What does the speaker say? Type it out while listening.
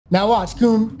Now watch,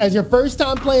 Coon, as your first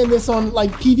time playing this on like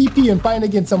PvP and fighting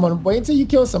against someone, wait until you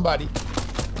kill somebody.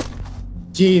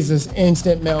 Jesus,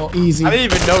 instant melt, easy. I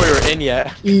didn't even know we were in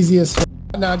yet. Easiest.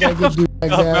 Now I gotta get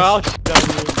DueRag's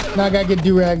ass. Now I gotta get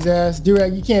DueRag's ass.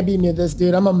 DueRag, you can't beat me at this,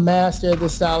 dude. I'm a master at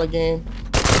this style of game.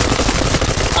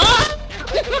 Ah!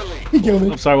 He killed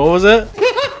me. I'm sorry, what was it?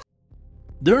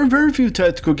 There are very few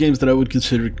tactical games that I would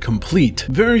consider complete.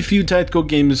 Very few tactical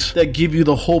games that give you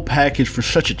the whole package for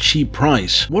such a cheap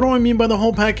price. What do I mean by the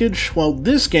whole package? Well,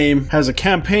 this game has a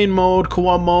campaign mode,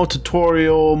 co-op mode,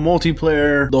 tutorial,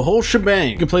 multiplayer, the whole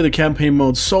shebang. You can play the campaign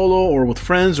mode solo or with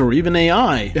friends or even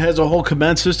AI. It has a whole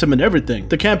command system and everything.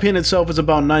 The campaign itself is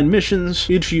about 9 missions,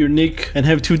 each unique and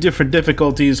have 2 different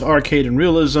difficulties, arcade and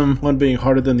realism, one being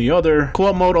harder than the other.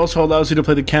 Co-op mode also allows you to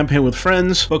play the campaign with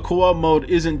friends, but co-op mode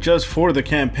isn't just for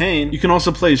the campaign. You can also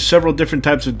play several different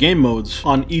types of game modes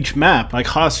on each map, like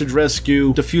hostage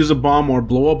rescue, defuse a bomb or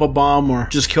blow up a bomb, or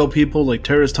just kill people like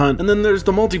terrorist hunt. And then there's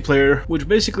the multiplayer, which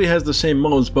basically has the same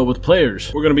modes but with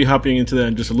players. We're going to be hopping into that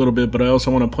in just a little bit, but I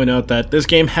also want to point out that this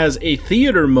game has a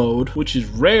theater mode, which is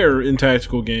rare in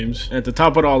tactical games. And to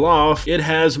top it all off, it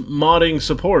has modding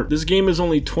support. This game is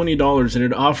only $20 and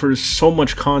it offers so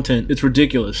much content, it's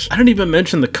ridiculous. I didn't even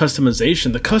mention the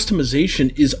customization. The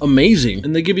customization is amazing,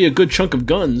 and they give you a good chunk of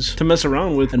guns to mess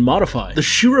around with and modify. The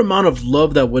sheer amount of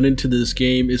love that went into this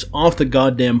game is off the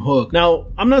goddamn hook. Now,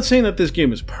 I'm not saying that this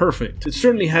game is perfect. It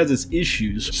certainly has its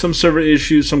issues. Some server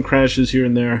issues, some crashes here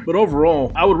and there. But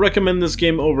overall, I would recommend this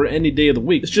game over any day of the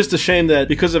week. It's just a shame that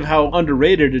because of how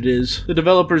underrated it is, the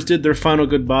developers did their final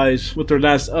goodbyes with their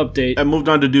last update and moved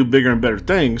on to do bigger and better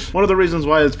things. One of the reasons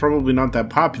why it's probably not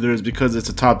that popular is because it's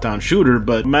a top-down shooter,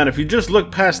 but man, if you just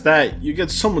look past that, you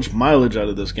get so much mileage out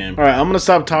of this game. Alright, I'm gonna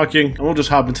stop talking and we'll just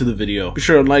hop into the video. Be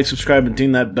sure to like, subscribe, and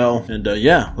ding that bell. And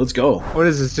yeah, let's go. What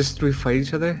is this? Just do we fight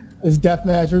each other? It's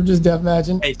deathmatch. We're just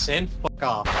deathmatching. Hey, Sin, fuck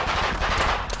off.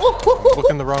 Look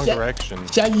in the wrong direction.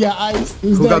 Shaggy got ice.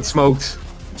 Who got smoked?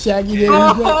 Shaggy did.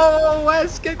 Oh,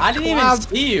 Wes, get I didn't even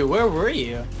see you. Where were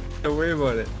you? Don't worry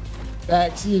about it.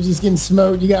 Facts, you're just getting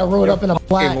smoked. You got rolled up in a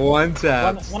black. One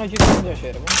tap.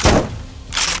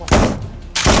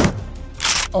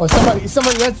 Oh, somebody,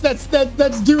 that's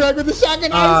DueRag with the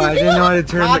shotgun. I didn't know how to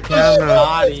turn the camera.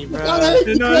 Body, bro.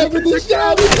 DueRag with the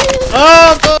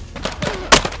shotgun.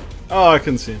 Oh, I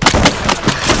couldn't see him.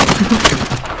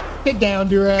 Get down,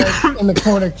 DueRag, in the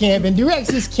corner camping. DueRag's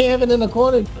just camping in the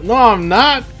corner. No, I'm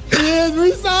not. Yes,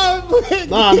 we saw it.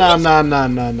 No.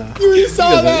 We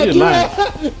saw that. You're lying.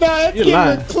 That's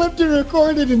getting clipped and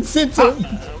recorded and sent to.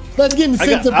 That's getting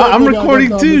sent to. I'm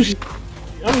recording too.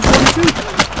 I'm recording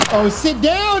too. Oh, sit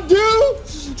down, dude!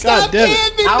 Stop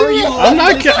camping, How are you? I'm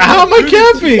not. How am I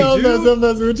camping? I'm messing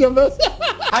with you.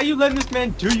 How you letting this man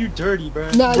do you dirty, bro?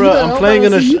 Nah, bro, I'm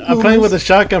playing I'm playing with a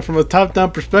shotgun from a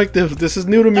top-down perspective. This is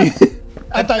new to me.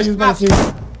 I thought you was about to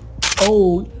say.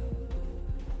 Oh,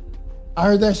 I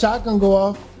heard that shotgun go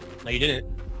off. No, you didn't.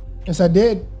 Yes, I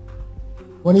did.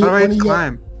 When How do I you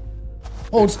climb?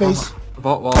 Hold space.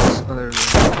 Vault walls. Oh, there we go.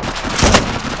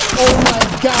 Oh my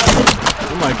god.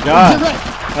 Oh my god.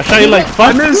 I shot you like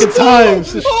 5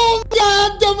 times. Oh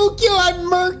god, double kill! I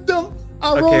murked him.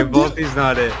 Okay, Volty's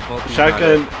not it.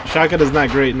 Shotgun is not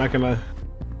great. Not gonna lie.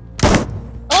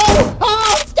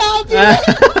 Oh, stop it!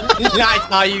 I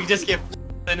saw you just get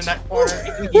in that corner.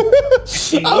 I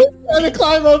was trying to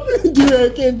climb up and do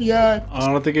that. I can't be on. I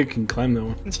don't think it can climb that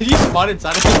one. Did you spawn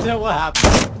inside of it? What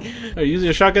happened? Hey, using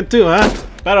a shotgun too, huh?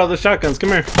 Battle the shotguns. Come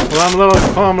here. Hold on,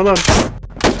 I'm loading.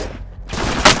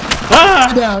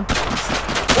 Ah! Down.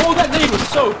 Oh, that nade was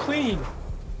so clean.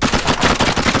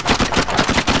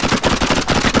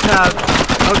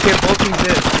 Okay,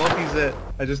 Volty's it.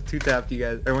 I just 2-tapped you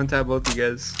guys. Or 1-tap both you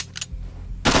guys.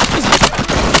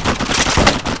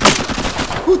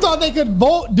 Who thought they could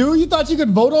vote, dude? You thought you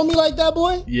could vote on me like that,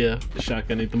 boy? Yeah, the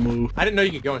shotgun ain't the move. I didn't know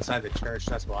you could go inside the church.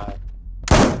 That's why.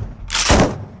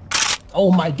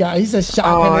 Oh my god, he says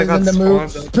shotgun is in the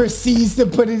move. Proceeds to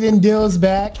put it in Dill's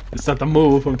back. It's not the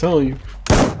move, I'm telling you.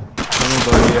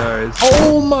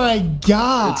 Oh my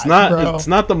god. It's not, bro. It's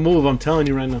not the move, I'm telling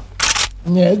you right now.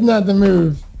 Yeah, it's not the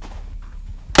move.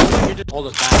 You just hold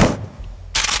us back.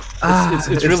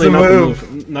 It's really not the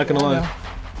move. Not gonna lie.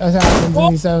 That's how happens in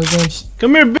these types of games.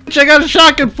 Come here, bitch! I got a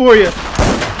shotgun for you.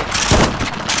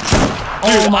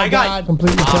 Oh my god!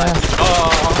 Complete your task.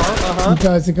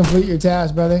 Because to complete your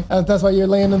task, brother. That's why you're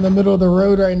laying in the middle of the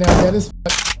road right now. That is.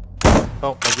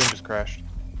 Oh, my game just crashed.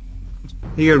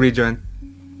 You gotta rejoin.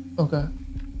 Okay.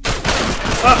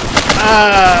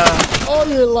 Oh,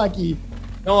 you're lucky.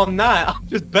 No, I'm not. I'm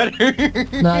just better.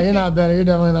 Nah, you're not better. You're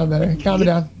definitely not better. Calm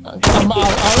down.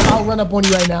 I'll run up on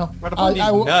you right now. Run up on these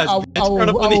nuts, bitch. Run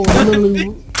up on these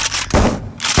literally.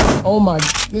 Oh my!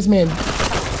 This man,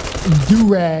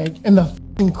 DueRag in the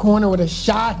fucking corner with a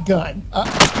shotgun. Oh!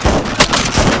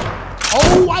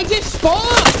 I just spawned.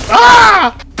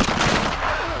 Ah!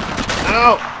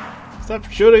 Ow! Stop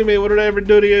shooting me. What did I ever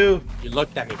do to you? You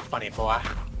looked at me funny, boy.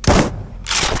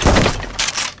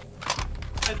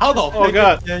 How the Oh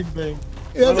god. Gangbang.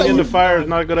 Running into fire is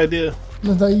not a good idea.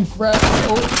 That's how you frat.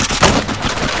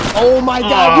 Oh my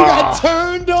god, you got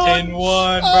turned on! 10-1,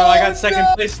 bro. I got second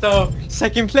place though.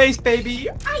 Second place, baby.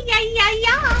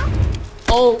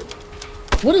 Oh,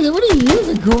 what are you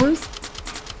using, Coors?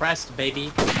 Pressed,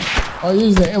 baby. Oh, you're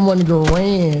using M1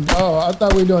 Grand. Oh, I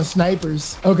thought we were doing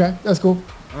snipers. Okay, that's cool.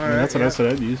 Alright, yeah, that's what I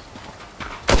said I'd use.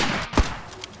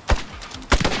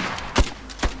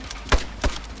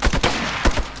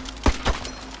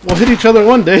 We'll hit each other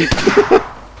one day.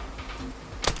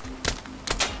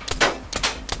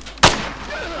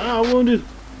 Ah, wounded.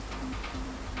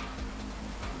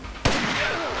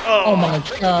 Oh my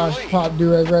gosh, pop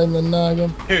DueRag right in the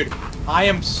noggin. Dude, I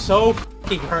am so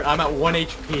fucking hurt. I'm at 1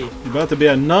 HP. You're about to be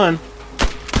a nun.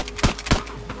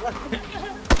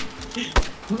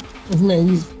 This man,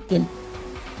 he's fucking.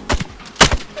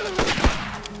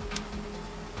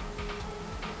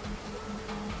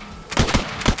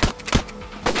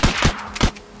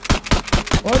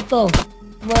 What the f,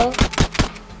 bro?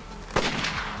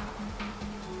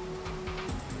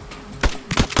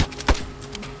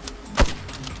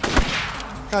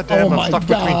 God damn, Oh I'm stuck my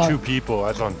God. between two people.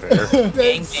 That's unfair.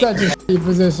 That's such a shitty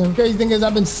position. Crazy thing is,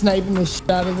 I've been sniping the shit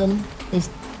out of them.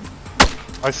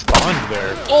 I spawned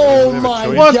there. Oh They have a my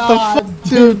choice. What god, the fuck,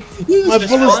 dude? My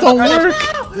bullets don't work.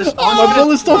 My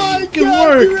bullets don't fucking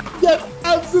work. You got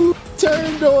absolutely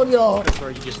turned on, y'all. That's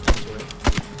where you just into it.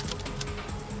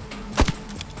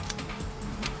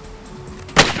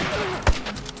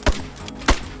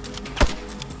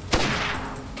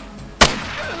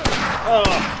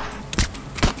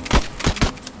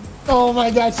 Oh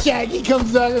my god, Shaggy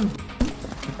comes out and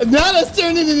now that's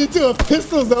turning it into a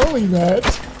pistols only match.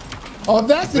 Oh, if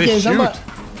that's the They case, I'm shoot.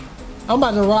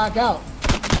 about to rock out.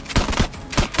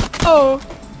 Oh,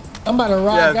 I'm about to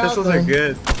rock out. Yeah, pistols are then.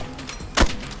 good.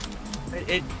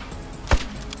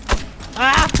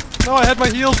 Ah! No, I had my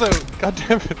heels out. God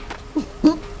damn it.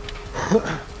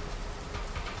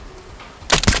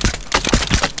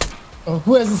 Oh,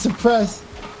 who has it suppressed?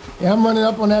 Yeah, I'm running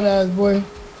up on that ass, boy.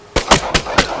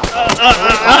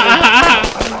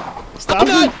 Stop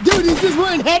God, dude, he's just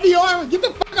wearing heavy armor. Get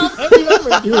the fuck off heavy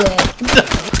armor,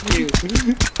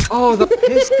 dude. Oh, the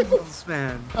pistols,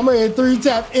 man. I'm ready to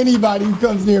 3-tap anybody who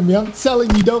comes near me. I'm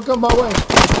telling you, don't come my way.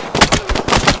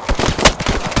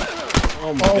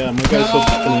 Oh my god, my guy's so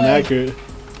fucking inaccurate.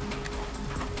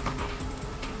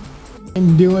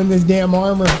 I'm doing this damn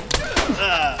armor.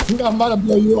 I'm about to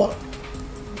blow you up.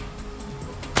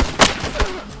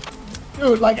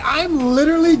 Dude, like, I'm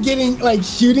literally getting, like,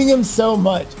 shooting him so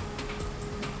much.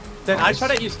 Then I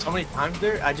tried to use so many times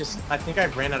there, I think I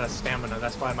ran out of stamina.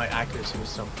 That's why my accuracy was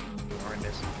so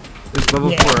horrendous. It's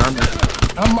level 4 on there.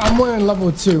 I'm wearing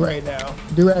level 2 right now.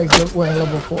 DueRag's wearing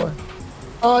level 4.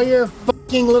 Oh, you're a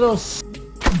fucking little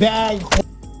bag.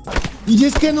 You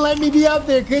just couldn't let me be up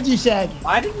there, could you, Shaggy?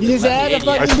 Why didn't You just had to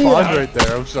I fucking do spawned that. right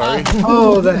there. I'm sorry.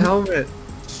 Oh, the helmet.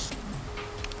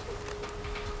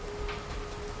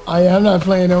 Oh yeah, I'm not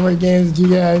playing no more games with you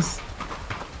guys.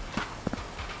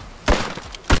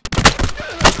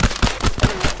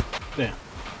 Damn.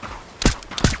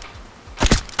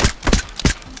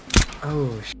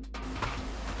 Oh, sh.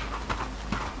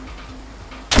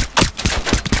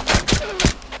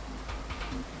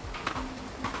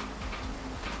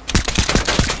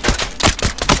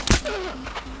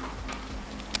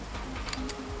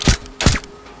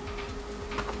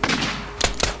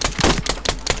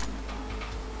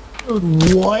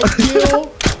 Dude, what, kill?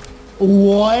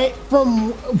 What?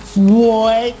 From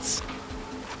what?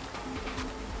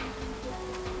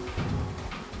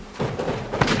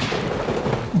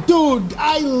 Dude,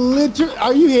 I literally.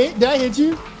 Are you hit? Did I hit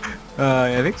you?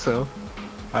 I think so.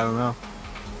 I don't know.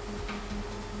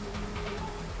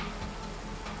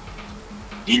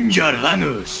 Ninja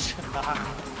Lanus!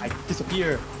 I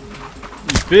disappear.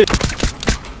 You fit.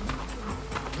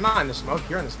 I'm not in the smoke,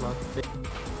 you're in the smoke.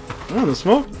 Oh, the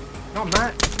smoke? No, I'm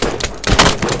not.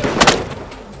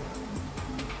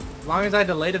 As long as I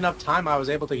delayed enough time, I was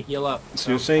able to heal up. So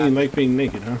you're saying you like being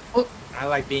naked, huh? I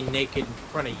like being naked in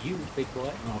front of you, big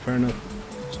boy. Oh, fair enough.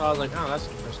 So I was like, oh, that's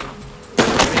interesting.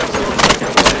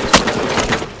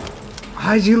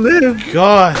 How'd you live?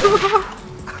 God!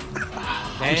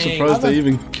 I'm surprised they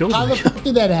even killed How me. the fuck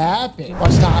did that happen?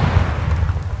 Watch top.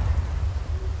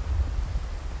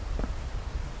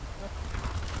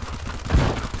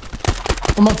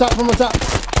 From up top, from up top.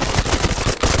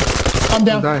 I'm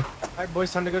down. Alright,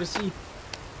 boys, time to go to C.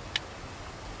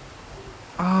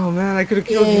 Oh man, I could have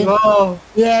killed Yeah. you all.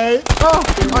 Yeah. Oh,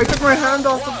 I took my hand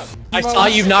off. I saw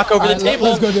you knock over the table.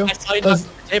 Let's go, Dill. I saw you knock over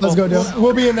the table. Let's go, Dill.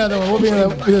 We'll be another one. We'll be another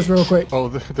one. Do this real quick. Oh,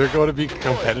 they're going to be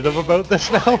competitive about this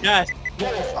now? Yes.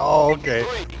 Oh, okay.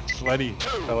 Sweaty.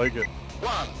 I like it.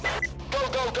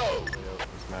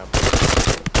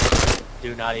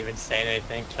 Do not even say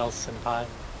anything. Kill Senpai.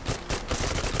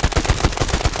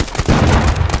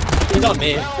 He's on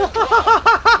me. He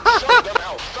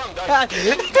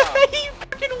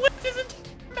fucking whipped his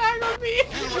entire bag on me.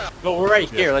 But we're right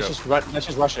here. Let's just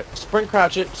rush it. Sprint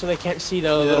crouch it so they can't see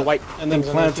the little white. And then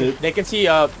plant it. They can see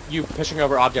you pushing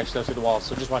over objects though through the walls.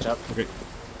 So just watch out. Okay.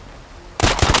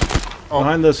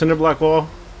 Behind the cinder block wall.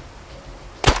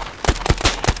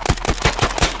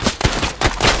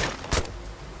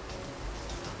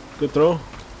 Good throw.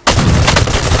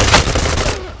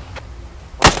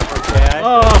 Okay.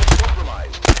 Oh!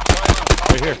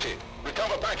 Right here.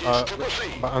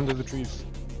 Under the trees.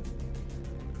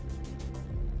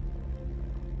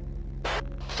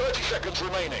 30 seconds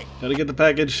remaining. Gotta get the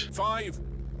package. 5,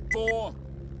 4,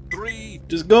 3,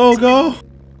 Just go!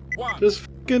 1. Just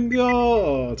fucking go!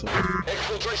 Oh, it's over.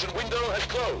 Exfiltration window has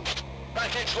closed.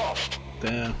 Package lost.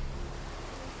 Damn.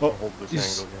 Oh, Hold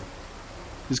this angle again.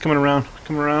 he's coming around.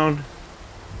 Come around.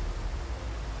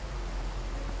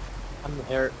 I'm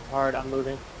hurt hard. I'm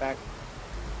moving back.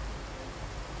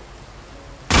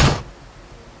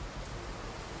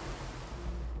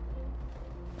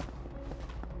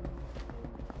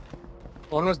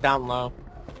 One was down low.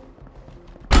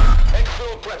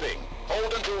 Exfil prepping.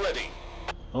 Hold until ready.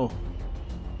 Oh.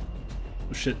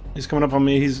 Oh shit. He's coming up on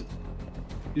me.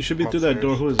 He should be through that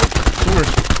door. Who is it? Tumors.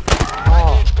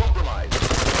 Package compromised.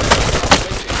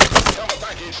 Updating. Cover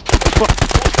package.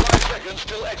 45 seconds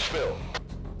till exfil.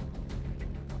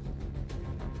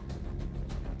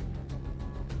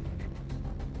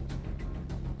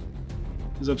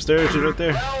 He's upstairs. He's right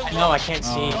there. I know. I can't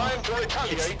see. Time to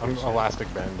retaliate. I'm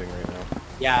elastic banding right now.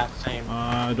 Yeah, same.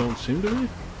 I don't seem to be.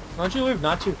 Don't you live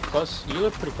not too close? You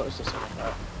live pretty close to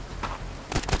something.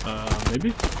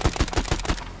 Maybe?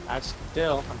 That's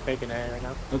still. I'm faking A right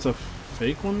now. That's a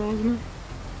fake one though, isn't it?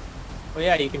 Well,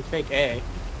 yeah, you can fake A.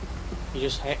 You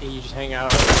just hang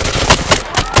out.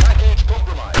 Package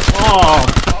compromised. Oh!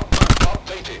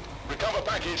 Updated. Recover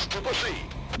package to proceed.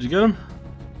 Did you get him?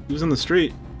 He was in the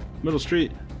street. Middle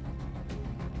street.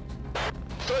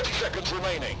 30 seconds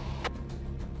remaining.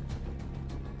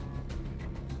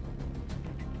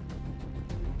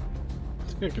 I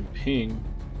think I can ping.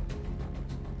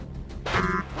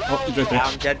 Oh, he's right there.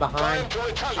 I'm dead behind.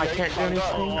 I can't do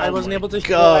anything. I wasn't able to heal.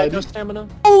 God. I had no stamina.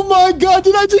 Oh my god,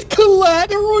 did I just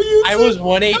collateral you? I was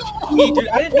 1 HP, dude.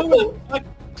 I didn't know where the fuck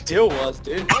Dill was,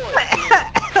 dude. I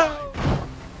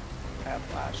have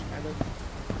flash, kind of.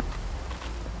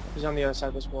 He's on the other side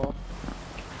of this wall.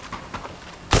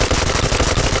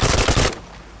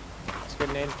 That's a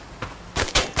good name.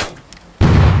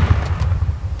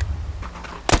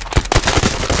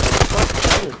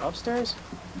 Dude, upstairs?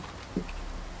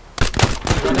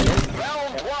 Running in.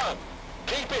 Round 1.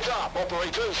 Keep it up,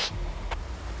 operators.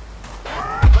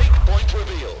 Fake point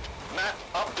revealed. Map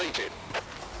updated.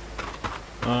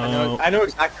 I know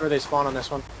exactly where they spawn on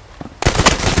this one.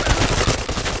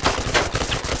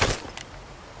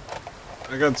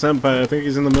 I got Senpai. I think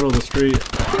he's in the middle of the street.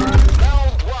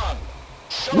 Round 1.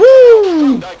 Show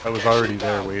Woo! them I was already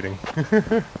there waiting.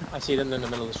 I see them in the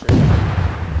middle of the street.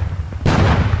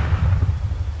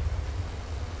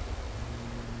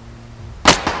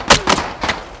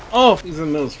 Oh, he's in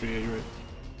the middle of the street. Yeah, you're right.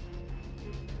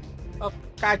 Oh,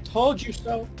 I told you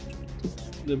so.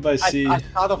 Did I see? I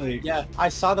saw them. like, Yeah, I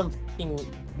saw them fucking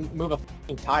move a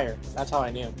fucking tire. That's how I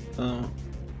knew. Oh.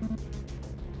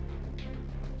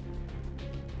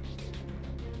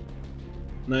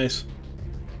 Nice.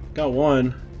 Got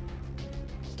one.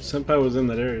 Senpai was in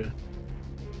that area.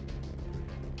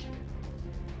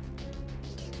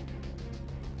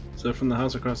 Is that from the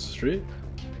house across the street?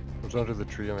 I was under the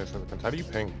tree on my side of the fence. How do you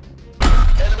ping?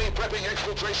 Enemy prepping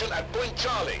exfiltration at Point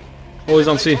Charlie. Oh, he's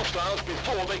on C. Hostiles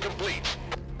before they complete.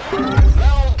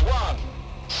 Round 1.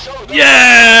 Show them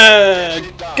Yeah!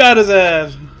 Got his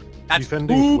ass! That's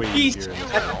Defending's ooh way beast. easier.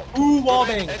 That's ooh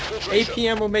wallbang.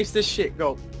 APM will makes this shit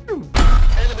go. Enemy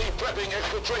prepping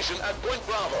exfiltration at Point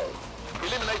Bravo.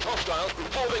 Eliminate hostiles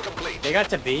before they complete. They got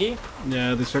to B.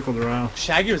 Yeah, they circled around.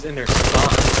 Shaggy was in their spawn.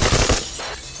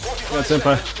 45 Got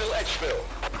Senpai. seconds till exfil.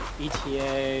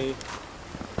 ETA.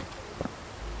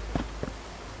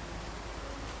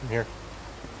 I'm here.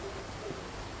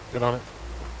 Get on it.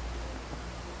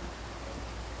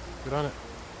 Get on it.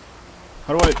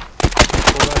 How do I?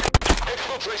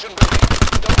 Exfiltration ready.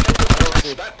 Don't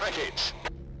enter that package.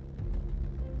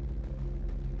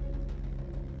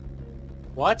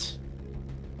 What?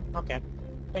 Okay.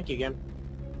 Thank you again.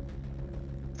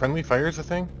 Friendly fire is a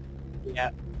thing? Yeah.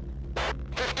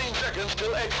 15 seconds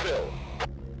till exfil.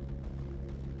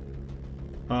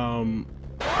 Um.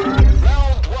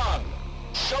 Round one.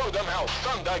 Show them how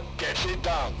Thunder gets it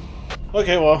done.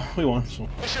 Okay, well, we won. So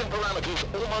Mission parameters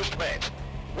almost met.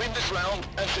 Win this round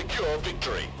and secure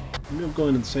victory. maybe I'm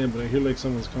going insane, but I hear like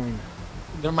someone's coming.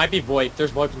 There might be VoIP.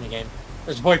 There's VoIP in the game.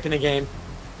 There's VoIP in the game.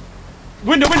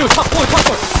 Window, top floor, top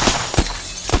floor!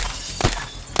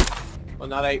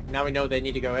 Well, now we know they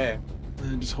need to go here.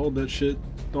 Man, just hold that shit.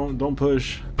 Don't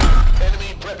push.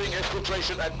 Enemy prepping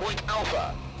exfiltration at point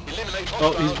Alpha. Eliminate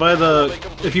Oh, he's by hostiles the. before they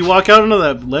complete. If you walk out into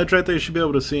that ledge right there, you should be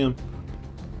able to see him.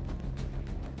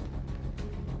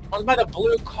 I was by the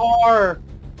blue car.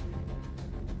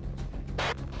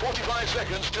 45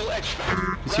 seconds till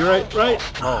exfil. Is he right? Right.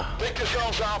 Oh, Pick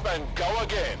yourselves up and go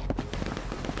again.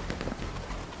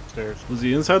 stairs. Was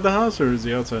he inside the house or is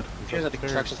he outside? Here's at the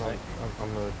Stairs construction on, site.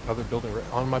 on the other building, right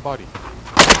on my body.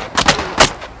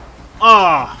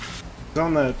 Ah! It's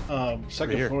on that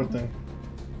second here. floor thing.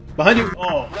 Behind you.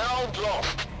 Oh. Round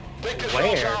lost. Pick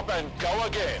yourselves Where? up and go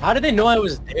again. How did they know I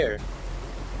was there?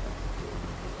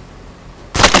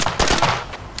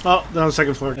 Oh, down the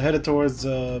second floor. Headed towards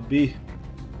B.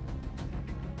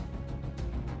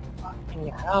 Fucking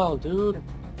hell, dude.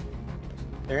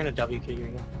 They're gonna WK you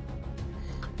again.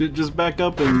 Dude, just back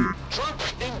up and.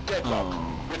 Troops in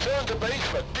deadlock. Return to base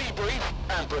for debrief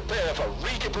and prepare for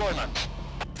redeployment.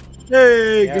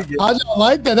 Hey, Yeah. good. I don't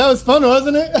like that. That was fun,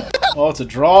 wasn't it? Oh, it's a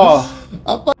draw.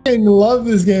 I fucking love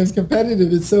this game. It's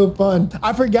competitive. It's so fun.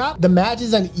 I forgot the match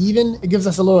is uneven. It gives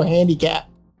us a little handicap.